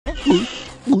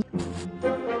What?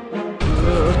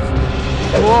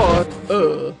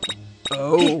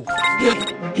 Oh.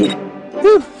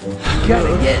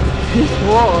 Gotta get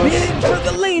What? bidding for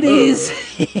the ladies.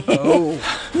 Oh.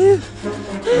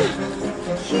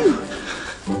 Phew.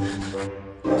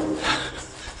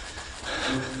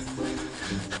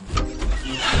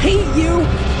 Hey, you!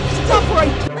 Stop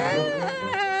right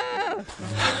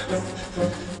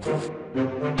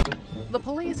The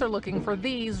police are looking for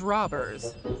these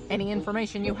robbers. Any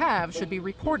information you have should be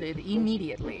reported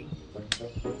immediately.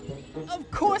 Of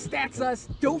course that's us,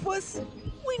 doofus!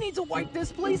 We need to wipe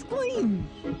this place clean!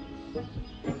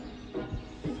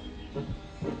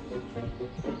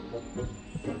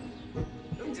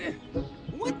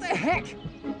 What the heck?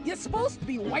 You're supposed to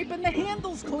be wiping the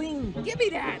handles clean! Give me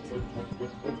that!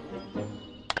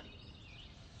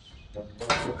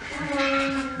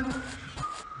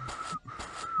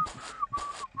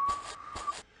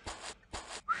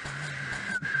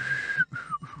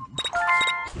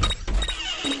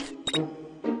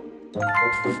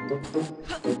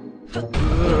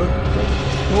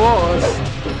 What?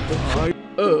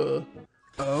 Oh.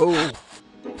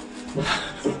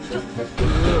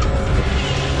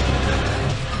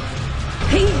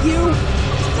 Hey, you!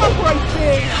 Stop right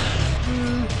there!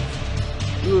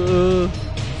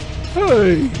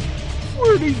 Hey,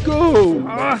 where'd he go?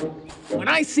 When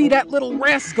I see that little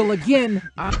rascal again,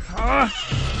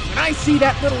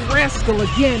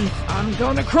 I'm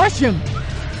gonna crush him!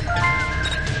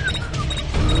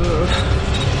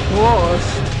 Boss,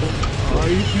 I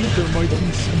think there might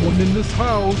be someone in this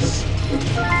house.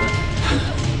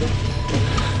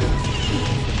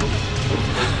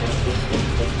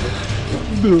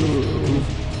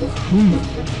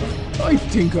 I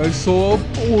think I saw a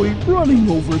boy running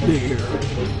over there.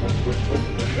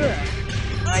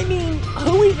 I mean,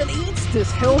 who even eats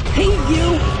this hell? Hey,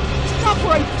 you! Stop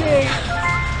right there!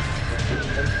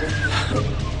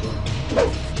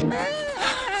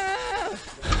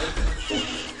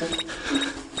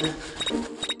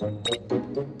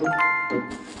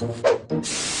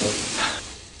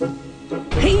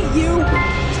 Hey, you!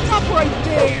 Stop right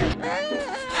there!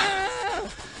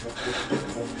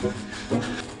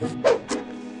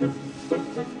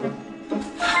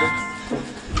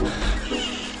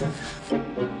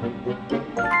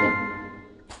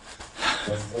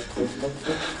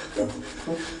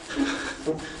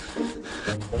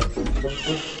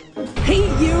 Hey,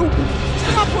 you!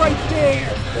 Stop right there!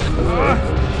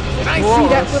 When I see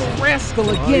that little rascal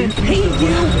again, hey,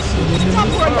 you! Stop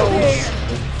right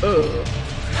there!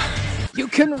 You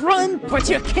can run, but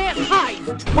you can't hide,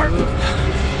 twerp!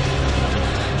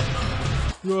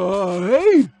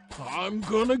 Hey, I'm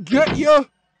gonna get ya!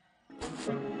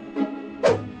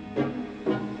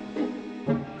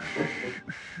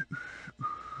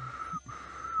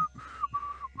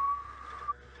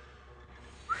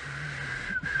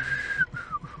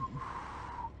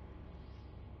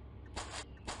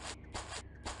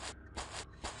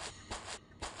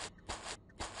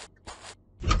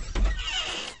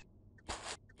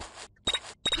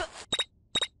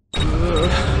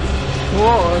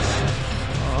 Boss,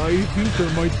 I think there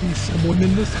might be someone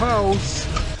in this house.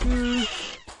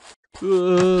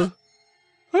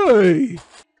 Hey,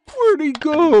 where'd he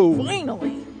go?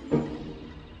 Finally!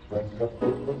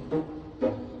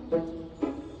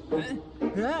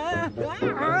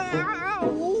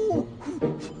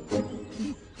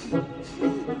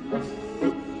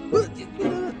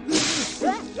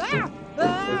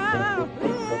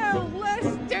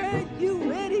 Lester,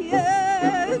 you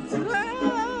idiot!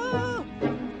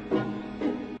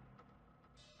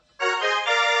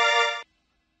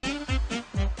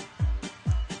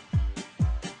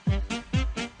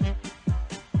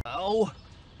 Oh,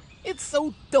 it's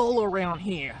so dull around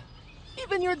here.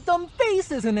 Even your dumb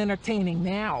face isn't entertaining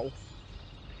now.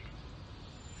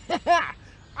 Haha!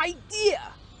 Idea!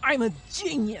 I'm a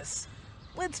genius!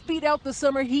 Let's beat out the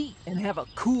summer heat and have a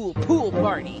cool pool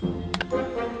party.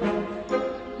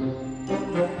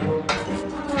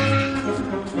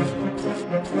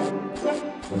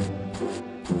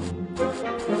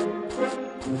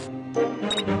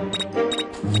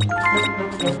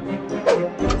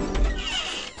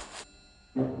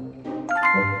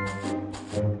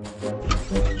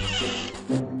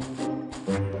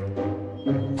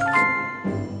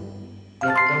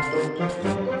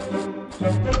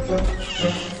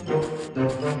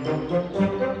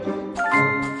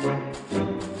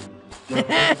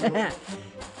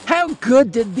 How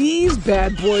good did these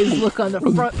bad boys look on the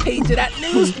front page of that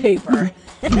newspaper?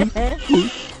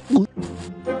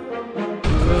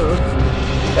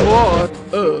 What?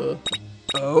 Oh.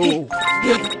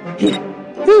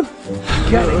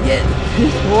 Gotta get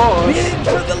Boss. in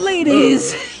for the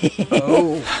ladies.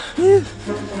 Oh. Phew.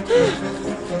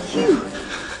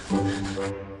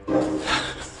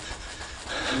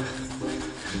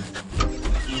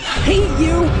 Hey,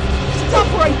 you! Stop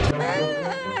right there!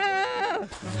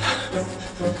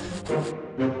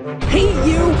 Hey,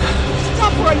 you!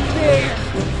 Stop right there!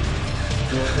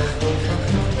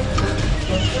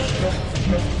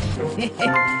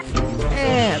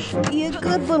 Be a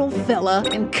good little fella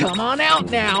and come on out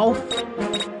now.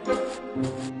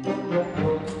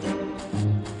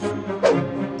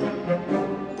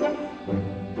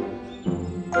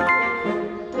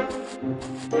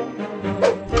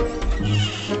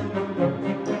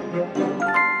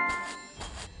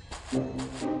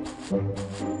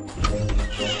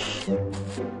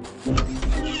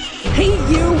 Hey,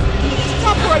 you!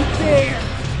 Stop right there!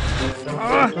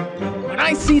 When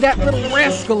I see that little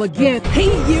rascal again,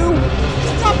 hey, you!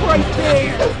 Stop right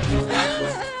there!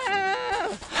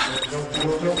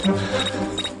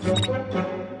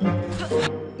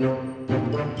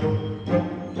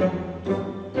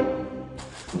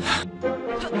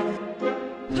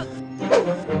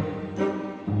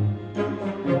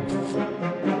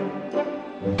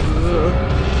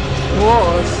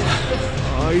 Boss,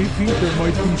 I think there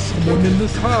might be someone in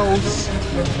this house.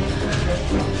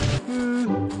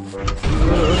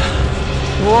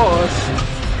 Boss,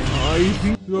 I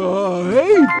think...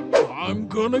 hey! I'm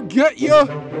gonna get ya!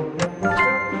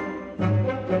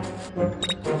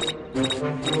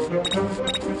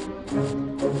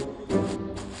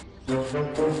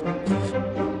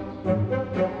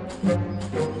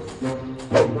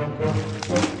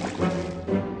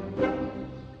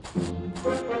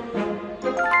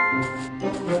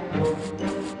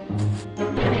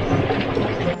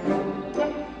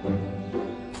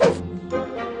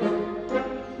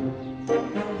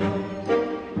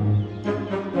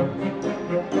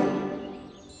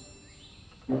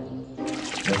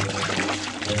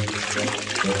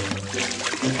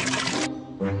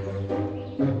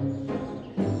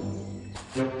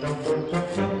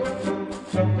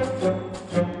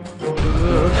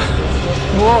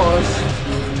 Boss,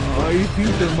 I think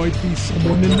there might be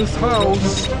someone in this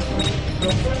house.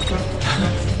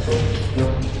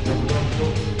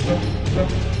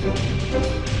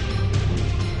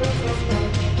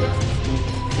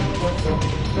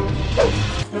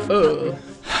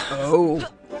 Oh.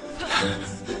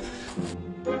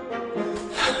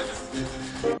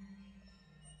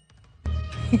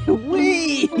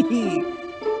 Whee!